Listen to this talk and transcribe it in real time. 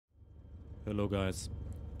Hello guys,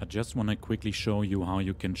 I just want to quickly show you how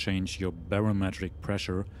you can change your barometric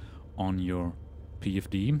pressure on your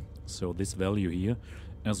PFD, so this value here,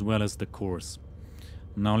 as well as the course.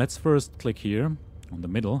 Now let's first click here on the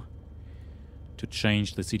middle to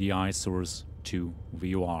change the CDI source to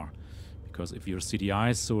VOR, because if your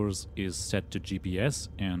CDI source is set to GPS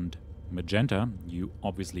and magenta, you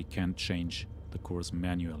obviously can't change the course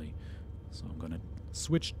manually. So I'm gonna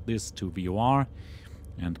switch this to VOR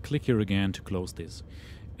and click here again to close this.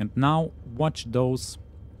 And now watch those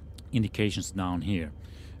indications down here.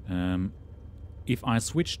 If I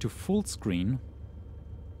switch to full screen,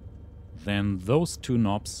 then those two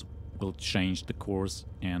knobs will change the course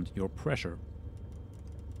and your pressure.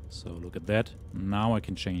 So look at that. Now I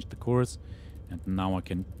can change the course, and now I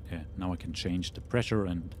can change the pressure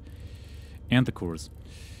and the course.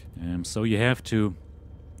 So you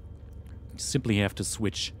simply have to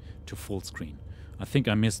switch to full screen. I think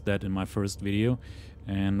I missed that in my first video,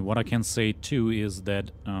 and what I can say too is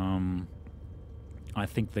that I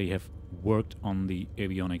think they have worked on the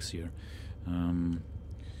avionics here.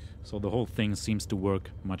 So the whole thing seems to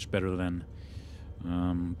work much better than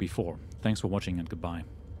before. Thanks for watching and goodbye.